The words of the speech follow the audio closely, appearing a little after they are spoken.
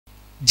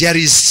there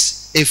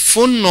is a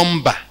phone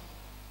number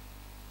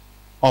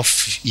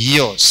of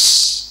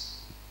yours.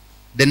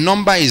 The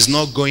number is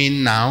not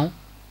going now,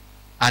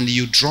 and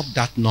you drop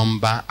that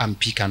number and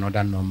pick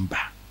another number.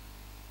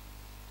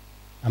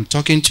 I'm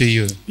talking to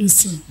you. Yes,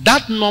 sir.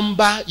 That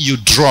number you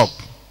drop,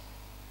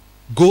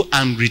 go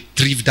and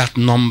retrieve that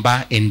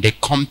number in the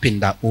company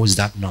that owns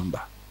that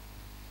number.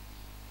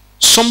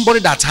 Somebody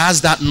that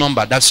has that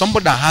number,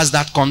 somebody that has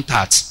that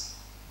contact,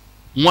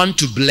 want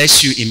to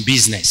bless you in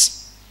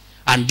business,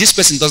 and this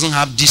person doesn't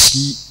have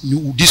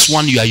this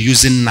one you are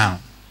using now.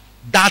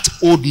 That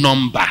old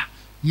number,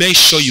 make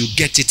sure you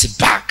get it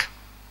back.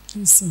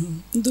 Yes, sir.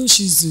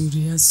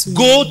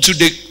 Go to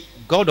the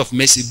God of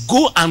mercy.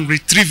 Go and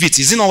retrieve it.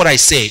 Isn't that what I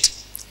said?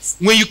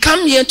 When you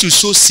come here to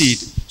sow seed,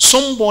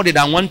 somebody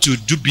that want to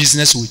do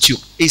business with you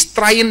is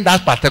trying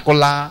that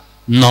particular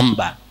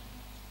number.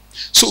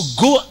 So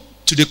go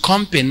to the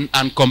company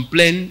and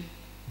complain.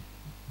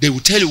 They will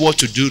tell you what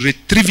to do.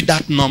 Retrieve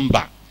that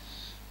number,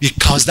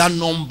 because that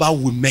number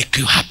will make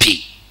you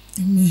happy.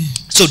 Amen.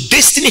 So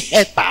destiny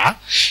helper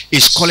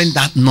is calling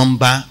that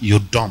number you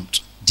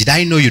dumped. Did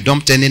I know you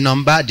dumped any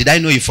number? Did I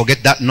know you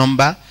forget that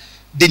number?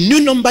 The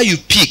new number you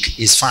pick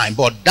is fine,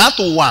 but that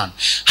one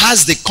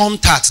has the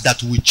contact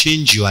that will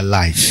change your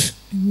life.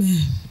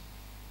 Amen.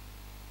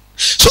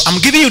 So I'm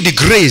giving you the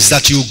grace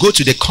that you go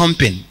to the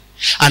company,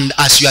 and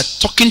as you are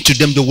talking to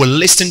them, they will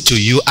listen to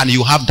you, and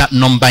you have that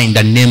number in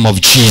the name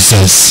of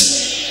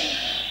Jesus.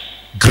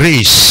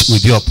 Grace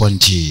will be upon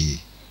you.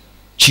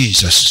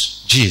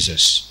 Jesus.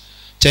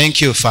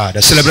 Thank you,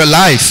 Father. Celebrate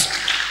life.